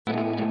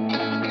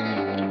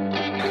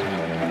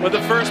With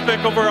the first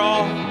pick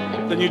overall,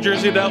 the New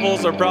Jersey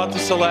Devils are proud to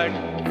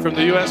select from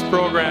the U.S.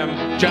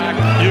 program, Jack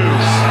Hughes.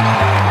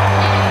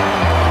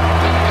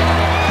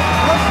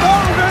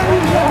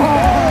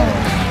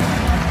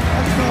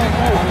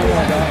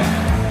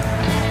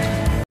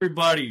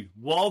 Everybody,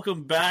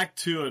 welcome back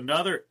to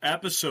another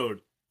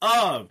episode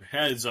of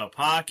Heads Up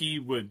Hockey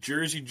with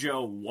Jersey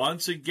Joe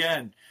once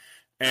again.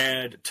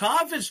 And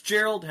Tom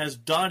Fitzgerald has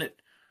done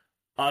it.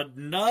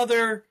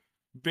 Another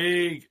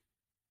big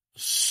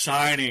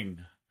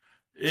signing.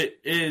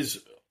 It is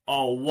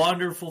a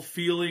wonderful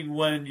feeling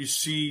when you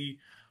see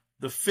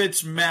the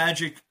Fitz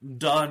magic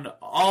done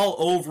all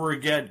over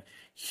again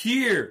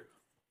here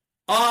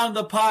on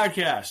the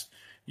podcast.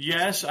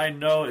 Yes, I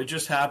know it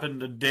just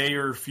happened a day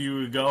or a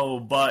few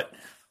ago, but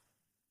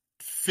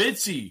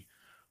Fitzy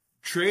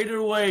traded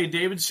away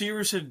David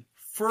Severson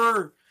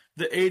for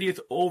the 80th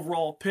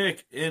overall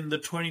pick in the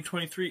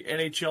 2023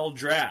 NHL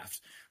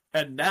draft.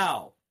 And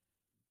now,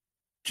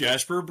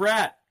 Jesper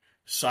Bratt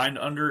signed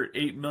under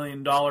 $8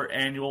 million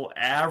annual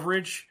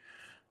average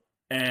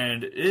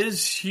and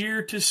is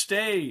here to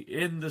stay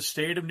in the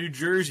state of New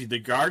Jersey, the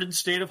Garden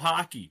State of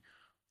hockey.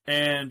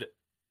 And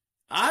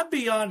I'm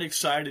beyond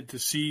excited to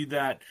see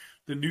that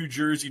the New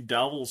Jersey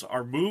Devils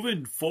are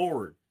moving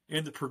forward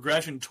in the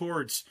progression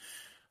towards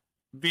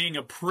being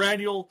a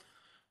perennial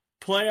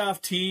playoff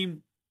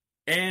team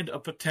and a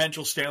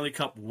potential Stanley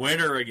Cup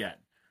winner again.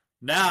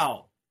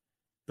 Now,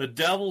 the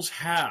Devils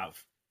have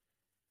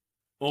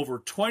over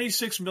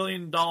 $26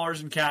 million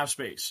in cap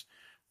space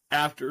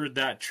after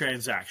that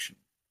transaction.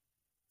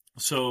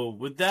 So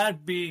with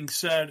that being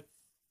said,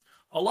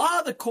 a lot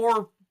of the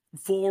core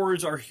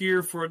forwards are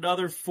here for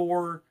another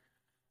 4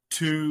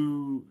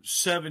 to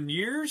 7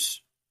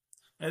 years.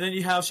 And then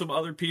you have some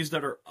other pieces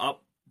that are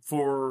up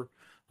for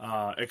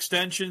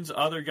extensions,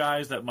 other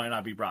guys that might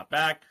not be brought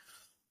back.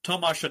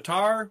 Tomas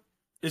Tatar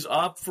is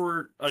up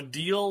for a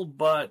deal,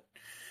 but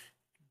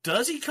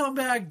does he come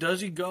back?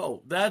 Does he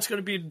go? That's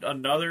going to be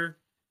another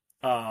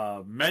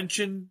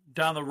mention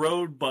down the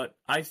road, but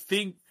I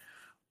think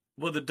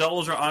what the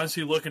Devils are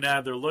honestly looking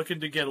at, they're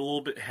looking to get a little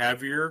bit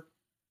heavier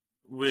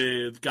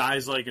with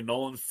guys like a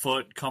Nolan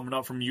Foote coming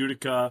up from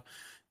Utica.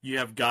 You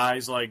have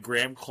guys like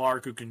Graham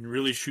Clark who can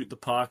really shoot the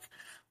puck.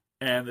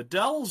 And the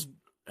Devils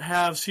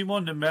have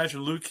Simon Nemec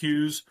and Luke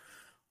Hughes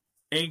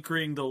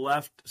anchoring the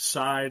left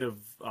side of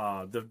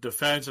the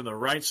defense and the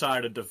right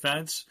side of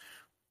defense.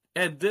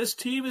 And this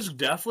team is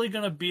definitely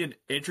going to be an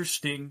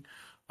interesting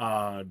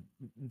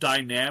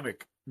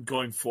dynamic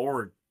going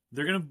forward.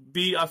 They're going to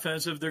be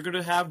offensive. They're going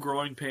to have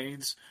growing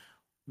pains.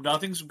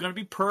 Nothing's going to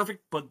be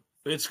perfect, but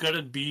it's going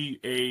to be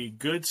a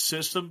good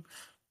system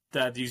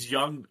that these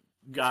young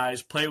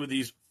guys play with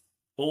these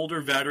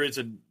older veterans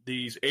and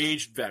these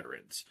aged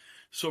veterans.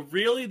 So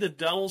really the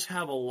Devils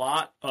have a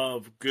lot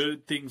of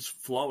good things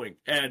flowing.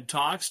 And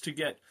talks to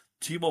get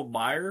Timo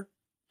Meier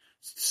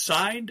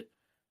signed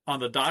on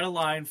the dotted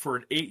line for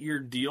an 8-year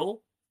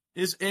deal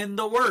is in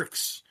the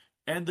works.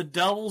 And the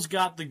Devils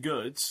got the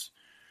goods.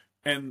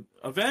 And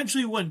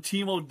eventually when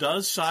Timo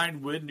does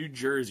sign with New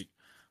Jersey,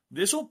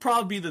 this will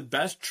probably be the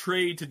best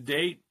trade to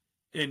date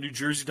in New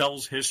Jersey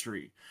Devils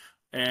history.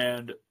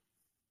 And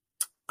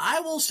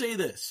I will say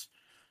this,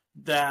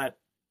 that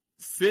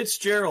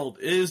Fitzgerald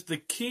is the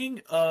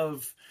king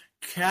of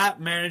cap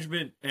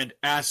management and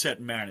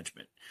asset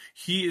management.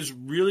 He is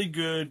really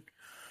good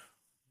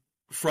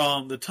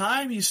from the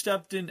time he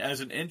stepped in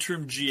as an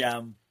interim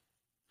GM,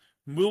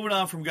 moving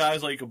on from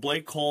guys like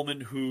Blake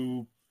Coleman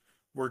who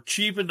were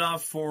cheap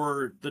enough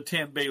for the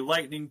Tampa Bay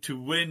Lightning to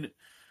win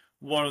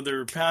one of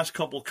their past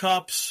couple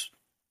cups,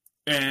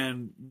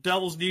 and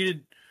Devils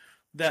needed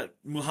that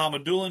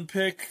Muhammad Doolin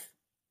pick.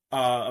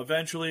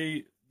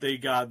 Eventually, they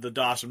got the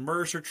Dawson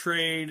Mercer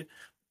trade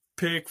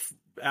pick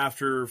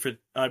after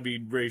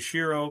Ray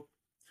Shero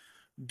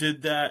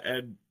did that,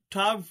 and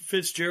Tom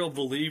Fitzgerald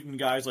believed in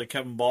guys like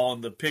Kevin Ball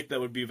and the pick that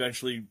would be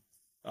eventually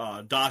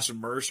Dawson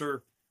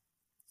Mercer.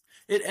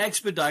 It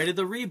expedited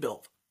the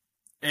rebuild,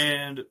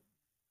 and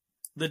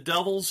the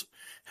Devils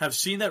have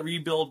seen that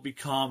rebuild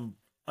become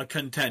a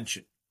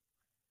contention.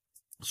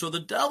 So the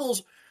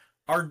Devils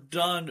are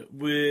done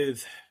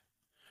with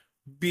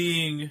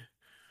being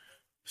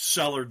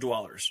cellar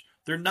dwellers.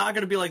 They're not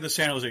going to be like the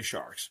San Jose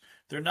Sharks.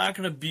 They're not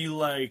going to be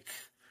like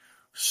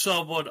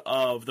somewhat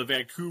of the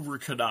Vancouver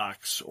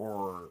Canucks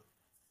or,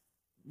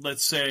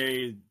 let's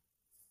say,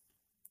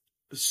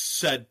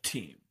 said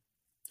team,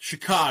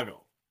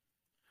 Chicago.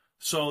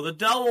 So the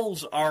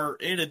Devils are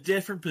in a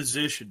different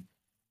position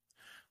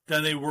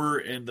than they were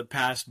in the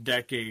past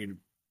decade,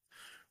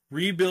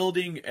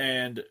 rebuilding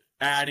and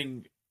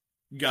adding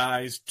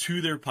guys to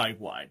their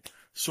pipeline.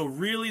 So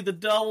really, the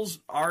Devils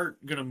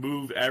aren't going to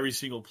move every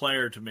single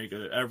player to make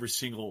every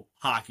single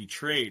hockey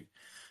trade.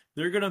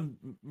 They're going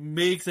to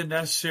make the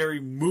necessary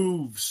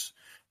moves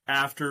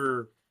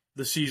after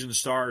the season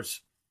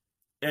starts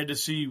and to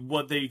see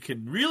what they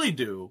can really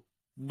do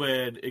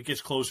when it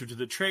gets closer to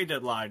the trade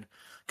deadline.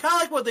 Kind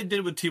of like what they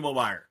did with Timo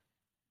Meier.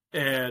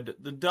 And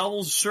the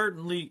Devils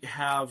certainly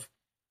have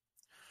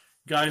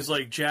guys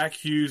like Jack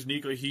Hughes,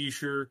 Nico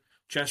Hischier,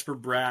 Jesper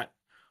Bratt,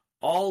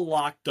 all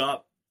locked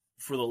up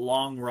for the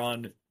long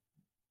run.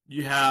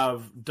 You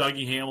have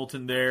Dougie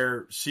Hamilton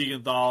there,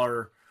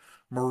 Siegenthaler,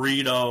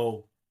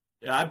 Marino.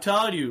 I'm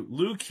telling you,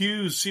 Luke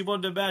Hughes,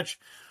 Simon Nemec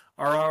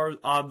are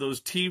on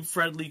those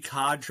team-friendly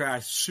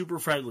contracts, super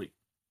friendly.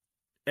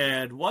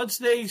 And once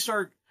they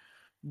start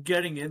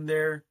getting in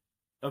there,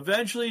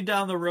 eventually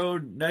down the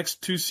road,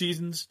 next 2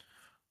 seasons,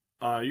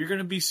 you're going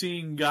to be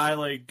seeing a guy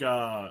like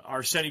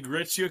Arseny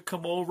Gritsia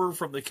come over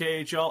from the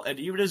KHL, and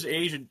even his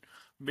agent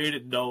made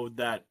it known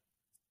that,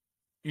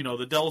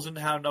 the Devils didn't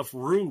have enough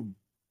room.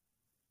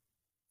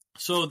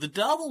 So the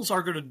Devils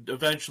are going to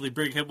eventually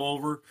bring him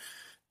over.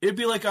 It'd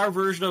be like our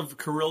version of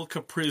Kirill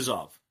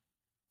Kaprizov.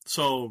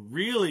 So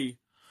really,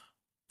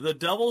 the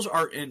Devils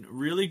are in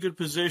really good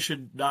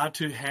position not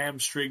to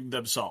hamstring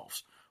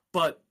themselves.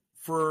 But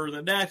for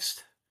the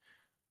next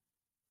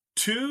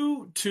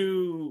 2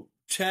 to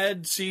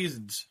 10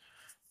 seasons,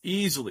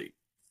 easily,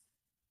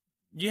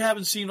 you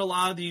haven't seen a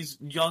lot of these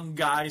young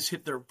guys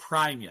hit their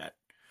prime yet.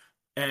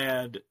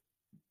 And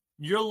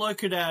you're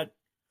looking at,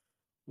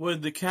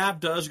 when the cap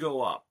does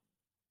go up,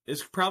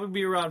 it's probably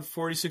be around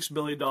 $46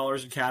 million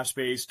in cap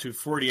space to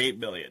 $48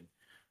 million,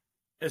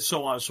 and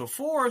so on and so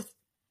forth.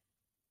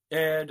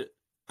 And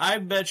I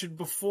mentioned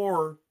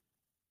before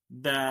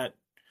that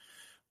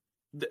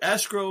the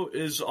escrow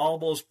is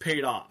almost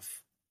paid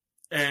off,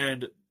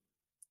 and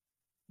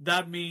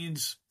that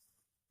means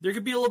there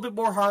could be a little bit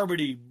more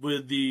harmony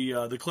with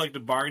the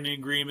collective bargaining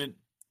agreement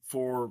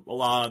for a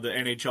lot of the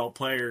NHL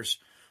players,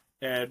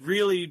 and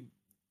really,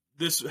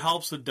 this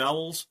helps the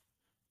Devils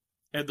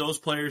and those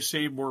players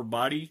save more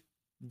money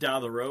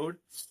down the road.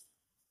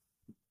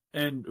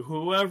 And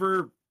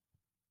whoever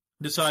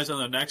decides on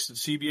the next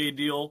CBA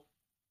deal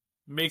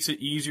makes it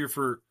easier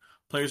for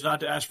players not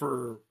to ask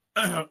for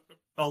a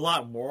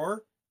lot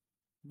more,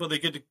 but they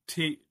get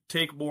to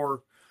take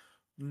more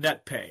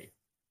net pay.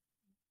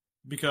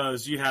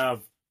 Because you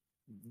have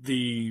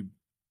the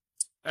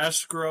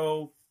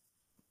escrow,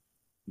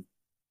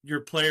 your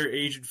player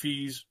agent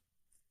fees,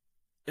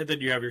 and then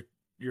you have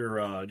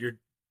your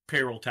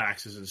payroll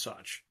taxes and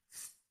such.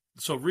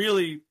 So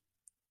really, I'm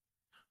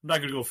not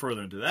going to go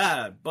further into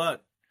that,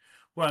 but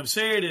what I'm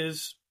saying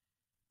is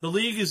the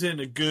league is in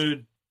a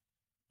good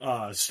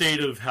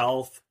state of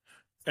health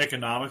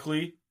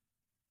economically,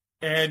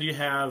 and you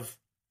have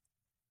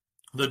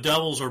the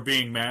Devils are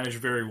being managed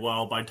very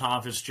well by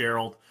Tom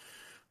Fitzgerald.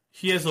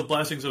 He has the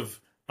blessings of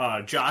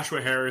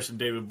Joshua Harris and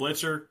David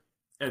Blitzer,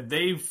 and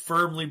they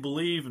firmly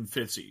believe in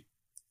Fitzy.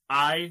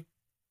 I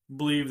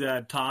believe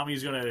that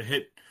Tommy's going to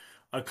hit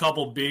a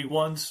couple big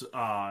ones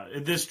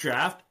in this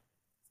draft.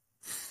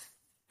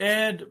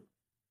 And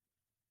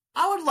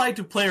I would like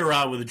to play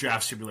around with the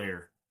draft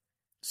simulator,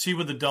 see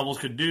what the Devils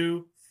could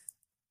do.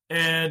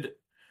 And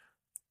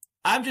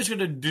I'm just going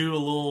to do a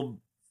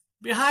little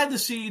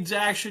behind-the-scenes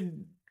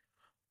action,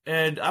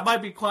 and I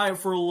might be quiet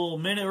for a little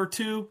minute or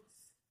two,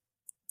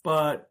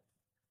 but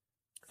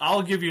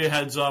I'll give you a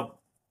heads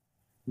up.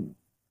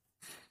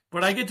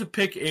 When I get to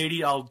pick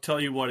 80, I'll tell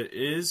you what it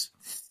is,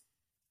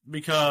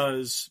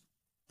 because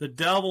the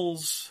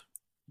Devils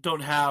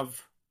don't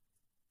have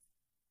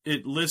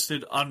it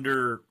listed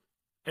under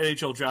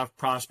NHL Draft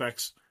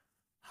Prospects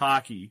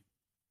Hockey,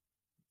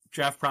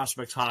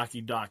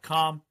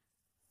 draftprospectshockey.com.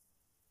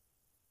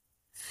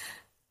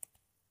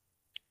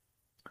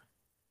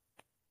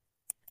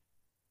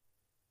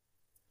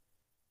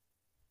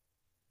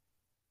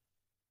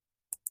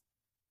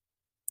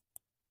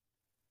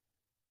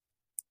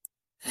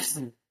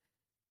 Let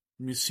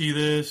me see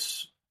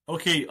this.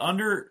 Okay,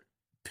 under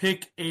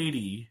pick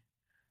 80,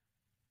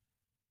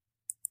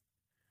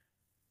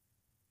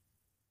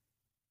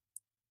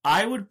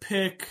 I would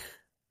pick,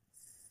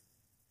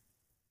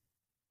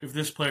 if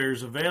this player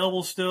is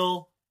available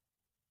still,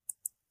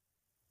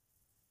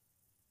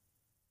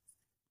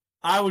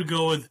 I would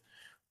go with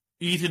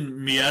Ethan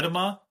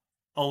Miedema,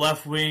 a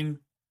left wing,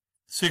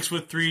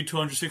 6'3",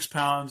 206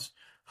 pounds,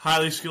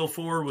 highly skilled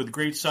forward with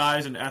great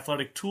size and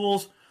athletic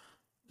tools,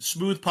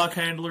 smooth puck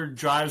handler,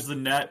 drives the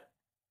net,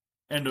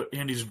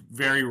 and he's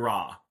very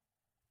raw.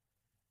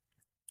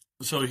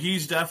 So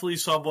he's definitely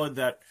someone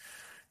that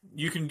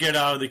you can get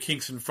out of the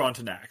Kingston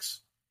Frontenacs.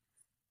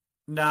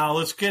 Now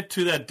let's get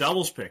to that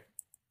Devils pick.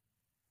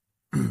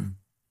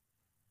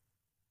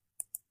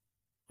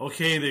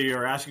 Okay, they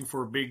are asking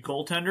for a big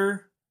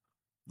goaltender.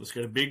 Let's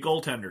get a big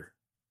goaltender.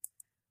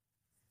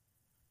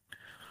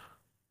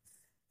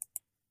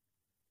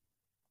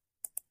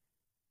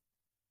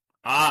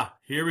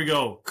 Here we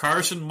go.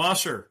 Carson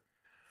Musser,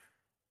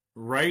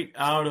 right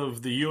out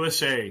of the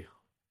USA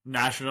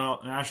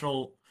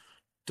National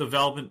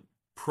Development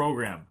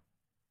Program.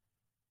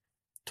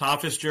 Tom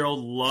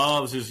Fitzgerald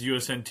loves his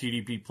USN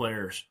TDP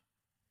players.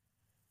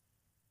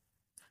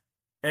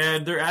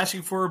 And they're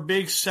asking for a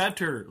big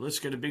center. Let's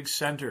get a big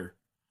center.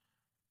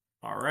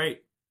 All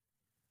right.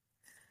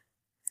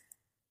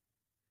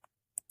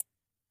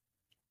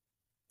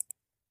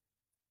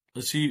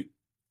 Let's see.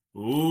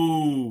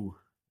 Ooh,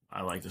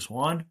 I like this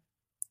one.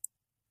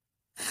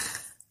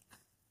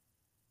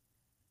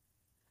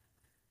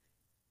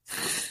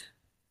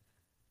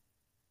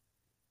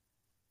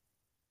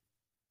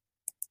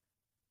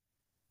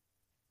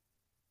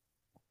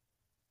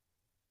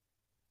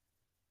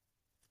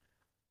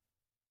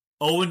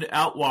 Owen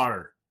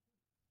Outwater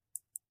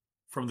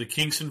from the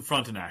Kingston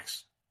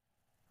Frontenacs.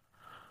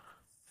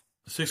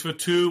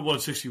 6'2",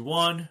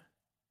 161.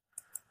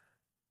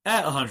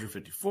 At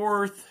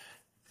 154th.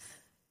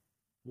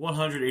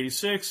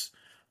 186.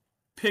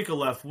 Pick a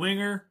left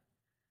winger.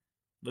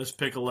 Let's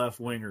pick a left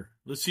winger.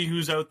 Let's see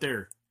who's out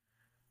there.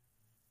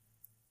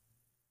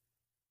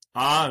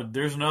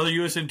 There's another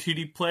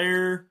USNTD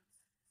player.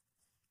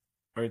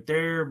 Right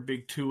there,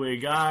 big two-way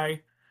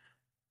guy.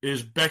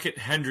 Is Beckett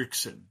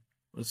Hendrickson.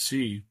 Let's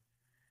see.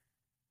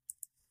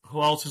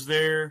 Who else is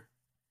there?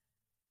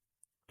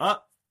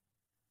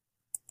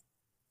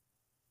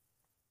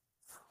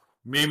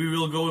 Maybe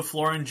we'll go with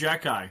Florian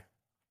Jekai.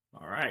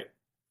 All right.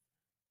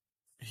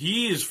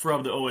 He is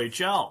from the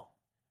OHL.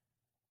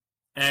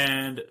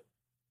 And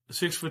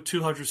 6'2",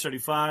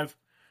 275.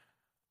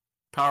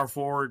 Power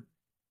forward.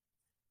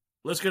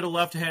 Let's get a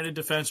left-handed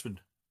defenseman.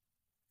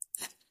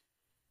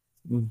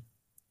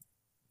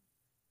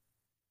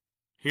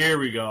 Here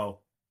we go.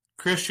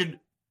 Christian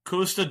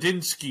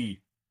Kostadinsky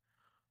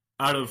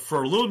out of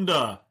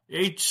Frölunda,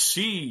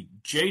 HC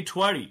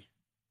J20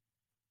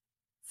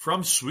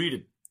 from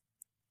Sweden.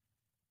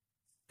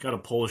 Got a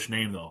Polish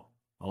name, though.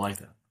 I like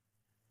that.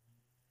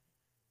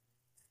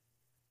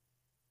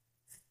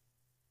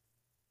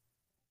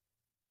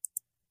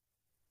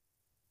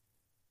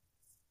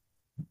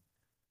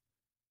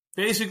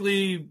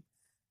 Basically,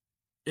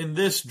 in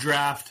this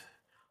draft,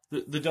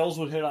 the Devils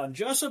would hit on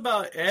just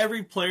about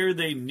every player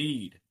they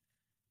need.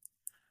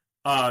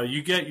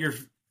 You get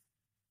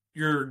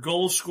your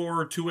goal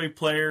scorer, two-way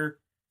player,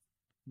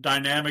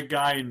 dynamic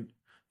guy in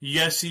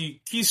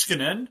Jesse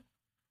Kiskinen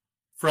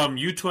from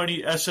U20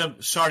 SM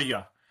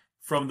Sardia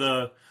from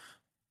the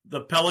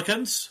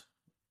Pelicans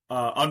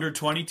under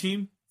 20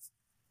 team.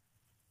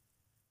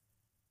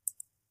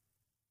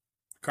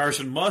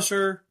 Carson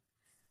Musser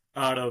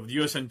out of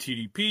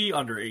USNTDP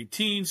under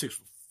 18,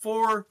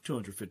 6'4",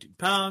 215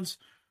 pounds.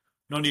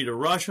 No need to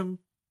rush him.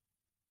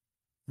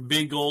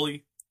 Big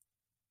goalie.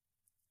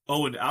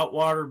 Owen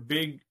Outwater,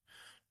 big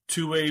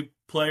two-way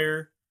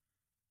player,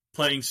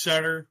 playing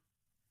center.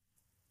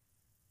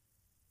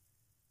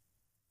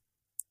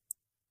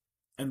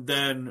 And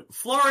then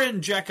Florian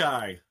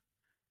Jekai,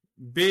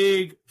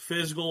 big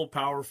physical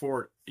power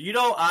forward. You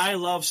know, I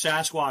love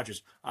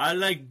Sasquatches. I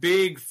like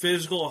big,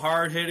 physical,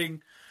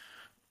 hard-hitting,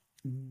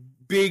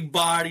 big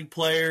body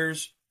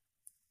players.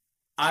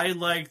 I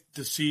like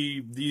to see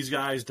these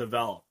guys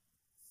develop.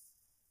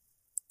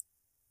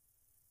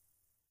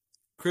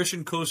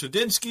 Christian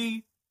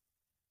Kostadinsky,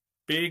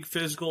 big,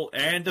 physical,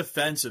 and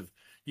defensive.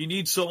 You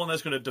need someone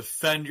that's going to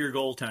defend your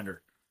goaltender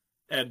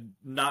and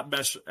not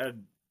mess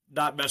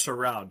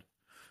around.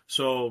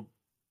 So,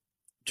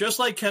 just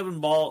like Kevin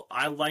Ball,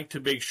 I like to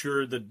make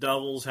sure the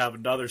Devils have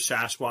another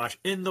Sasquatch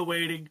in the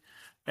waiting,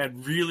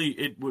 and really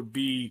it would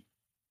be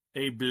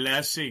a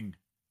blessing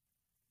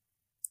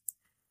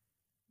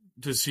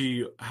to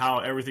see how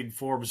everything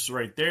forms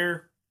right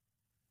there.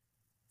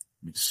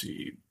 Let me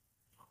see.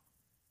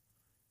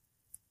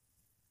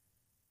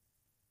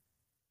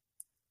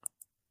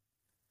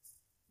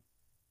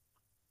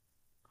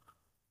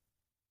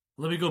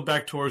 Let me go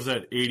back towards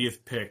that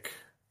 80th pick,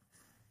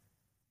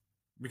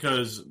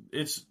 because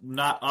it's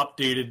not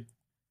updated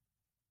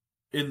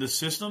in the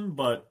system,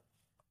 but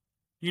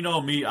you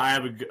know me, I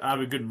have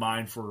a good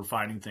mind for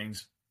finding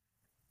things.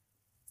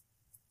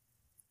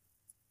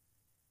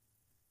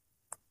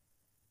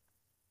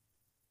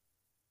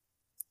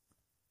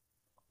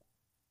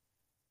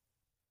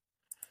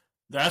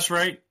 That's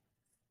right,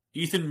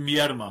 Ethan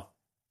Miedema,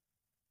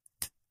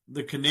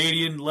 the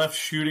Canadian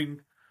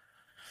left-shooting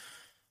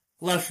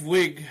left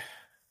wing.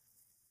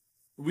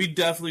 We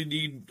definitely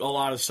need a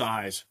lot of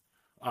size,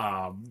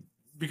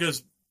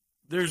 because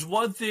there's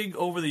one thing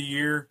over the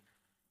year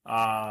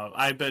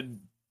I've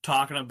been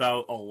talking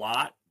about a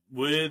lot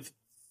with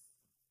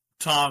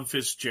Tom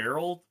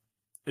Fitzgerald,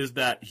 is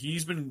that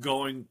he's been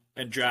going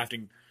and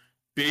drafting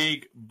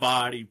big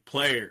body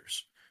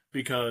players,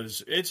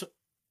 because it's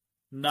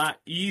not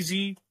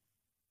easy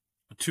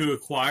to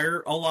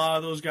acquire a lot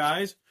of those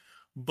guys,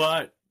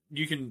 but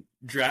you can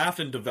draft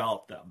and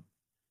develop them.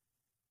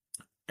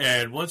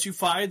 And once you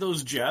find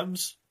those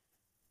gems,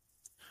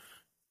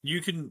 you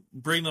can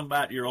bring them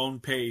at your own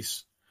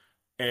pace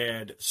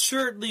and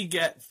certainly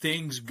get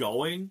things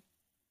going.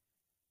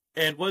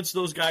 And once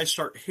those guys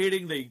start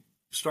hitting, they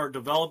start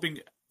developing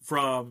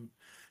from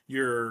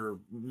your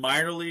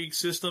minor league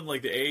system,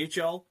 like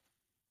the AHL,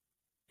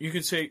 you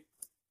can say,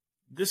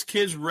 this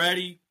kid's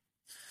ready.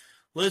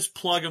 Let's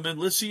plug him in.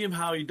 Let's see him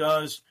how he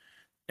does.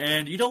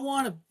 And you don't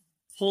want to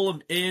pull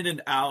him in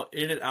and out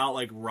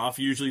like Ruff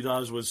usually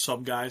does with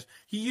some guys.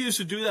 He used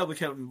to do that with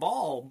Kevin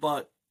Ball,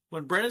 but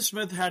when Brendan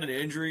Smith had an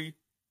injury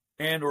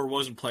and or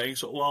wasn't playing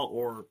so well,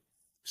 or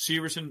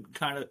Severson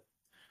kind of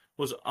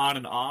was on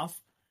and off,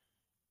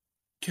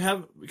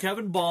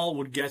 Kevin Ball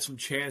would get some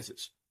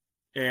chances.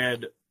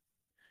 And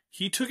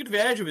he took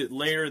advantage of it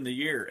later in the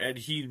year, and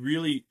he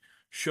really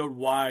showed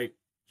why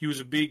he was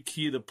a big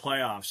key to the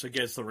playoffs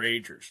against the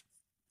Rangers.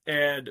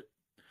 And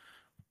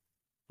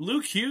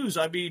Luke Hughes,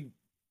 I mean,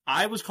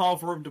 I was calling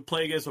for him to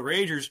play against the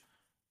Rangers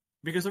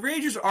because the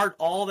Rangers aren't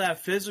all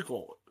that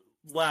physical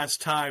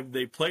last time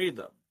they played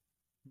them.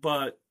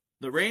 But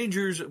the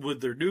Rangers,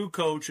 with their new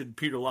coach and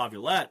Peter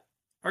Laviolette,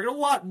 are going to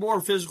want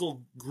more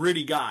physical,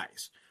 gritty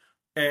guys.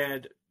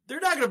 And they're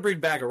not going to bring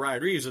back a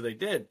Ryan Reeves if they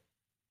did.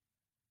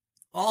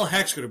 All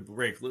heck's going to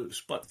break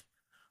loose. But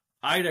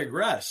I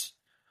digress.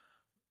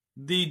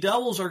 The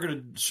Devils are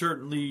going to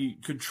certainly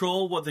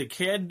control what they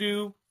can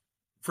do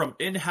from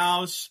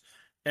in-house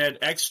and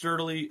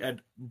externally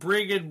and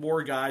bring in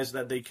more guys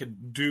that they can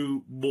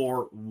do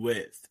more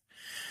with.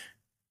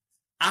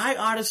 I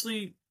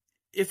honestly,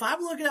 if I'm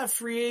looking at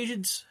free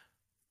agents,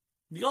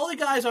 the only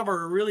guys I'm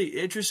really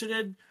interested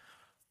in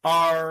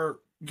are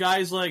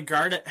guys like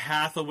Garnet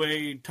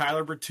Hathaway,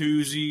 Tyler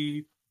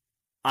Bertuzzi,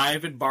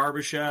 Ivan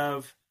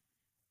Barbashev,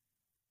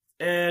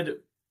 and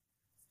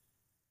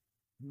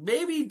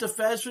maybe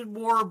defenseman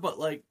more, but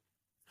like,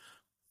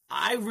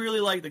 I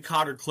really like the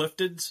Connor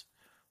Cliftons,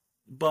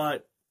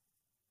 but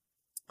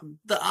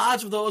the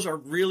odds of those are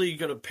really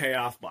going to pay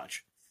off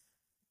much.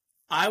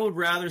 I would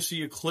rather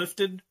see a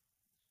Clifton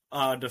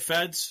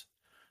defense,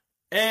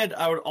 and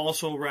I would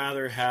also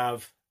rather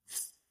have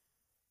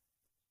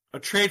a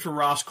trade for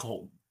Ross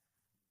Colton.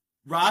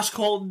 Ross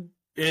Colton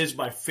is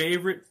my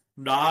favorite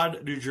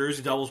non-New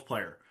Jersey Devils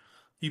player.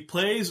 He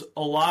plays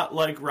a lot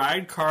like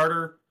Ryan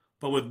Carter,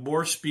 but with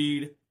more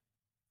speed,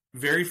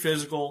 very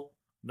physical.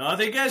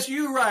 Nothing against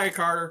you, Ryan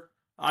Carter.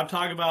 I'm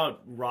talking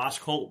about Ross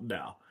Colton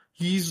now.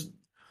 He's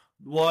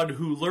one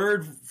who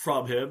learned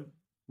from him,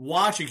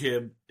 watching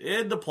him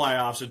in the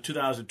playoffs in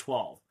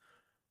 2012.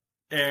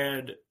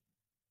 And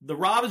the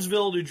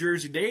Robbinsville, New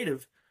Jersey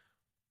native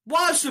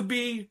wants to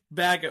be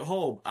back at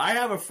home. I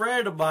have a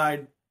friend of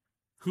mine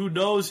who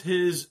knows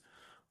his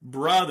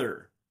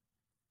brother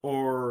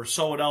or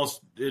someone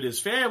else in his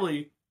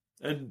family,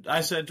 and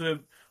I said to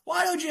him,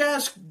 why don't you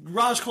ask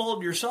Ross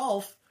Colton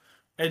yourself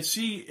and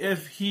see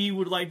if he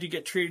would like to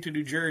get traded to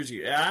New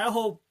Jersey? And I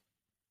hope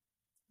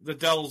the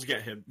Devils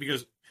get him,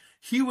 because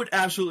he would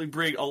absolutely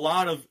bring a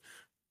lot of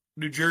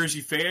New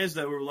Jersey fans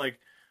that were like,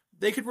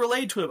 they could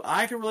relate to him.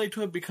 I can relate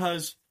to him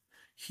because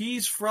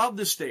he's from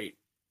the state.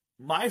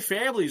 My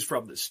family's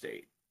from the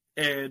state.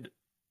 And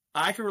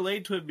I can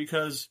relate to him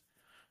because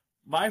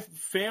my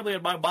family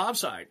on my mom's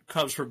side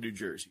comes from New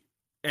Jersey.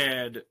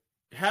 And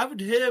having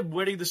him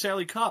winning the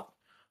Stanley Cup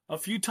a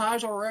few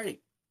times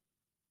already,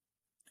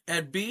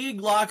 and being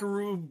locker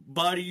room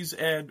buddies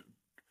and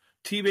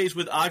teammates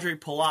with Andre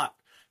Palat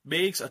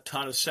makes a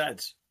ton of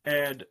sense.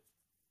 And,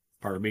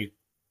 pardon me,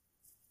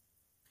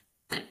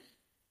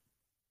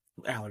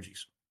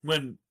 allergies.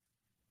 When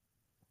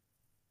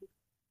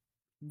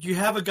you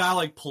have a guy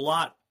like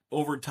Palat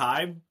over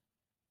time,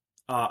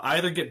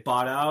 either get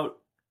bought out,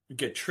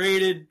 get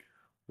traded,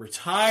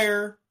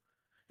 retire,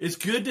 it's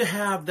good to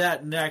have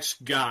that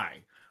next guy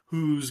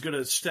who's going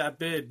to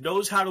step in,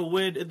 knows how to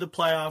win in the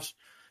playoffs,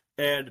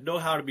 and know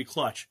how to be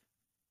clutch.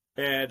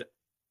 And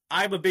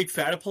I'm a big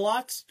fan of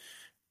Palat's,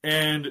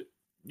 and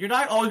you're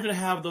not always going to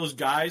have those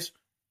guys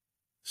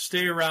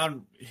stay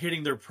around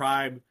hitting their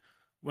prime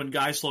when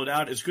guys slow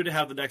down. It's good to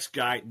have the next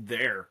guy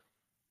there.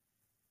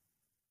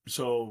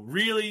 So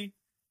really,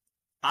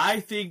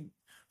 I think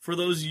for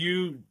those of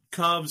you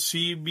come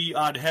see me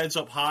on Heads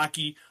Up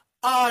Hockey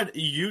on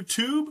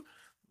YouTube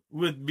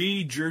with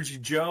me, Jersey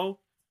Joe,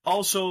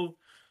 also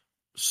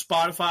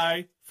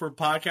Spotify for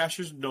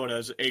podcasters known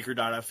as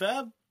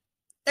Anchor.fm,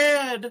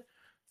 and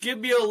give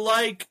me a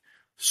like,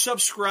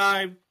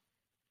 subscribe,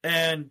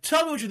 and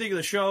tell me what you think of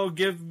the show.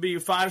 Give me a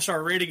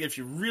 5-star rating if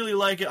you really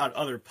like it on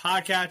other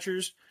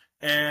podcatchers,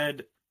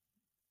 and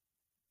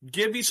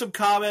give me some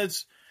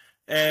comments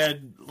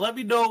and let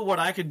me know what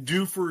I can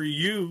do for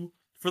you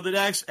for the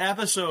next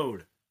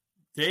episode.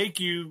 Thank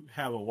you.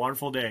 Have a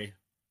wonderful day.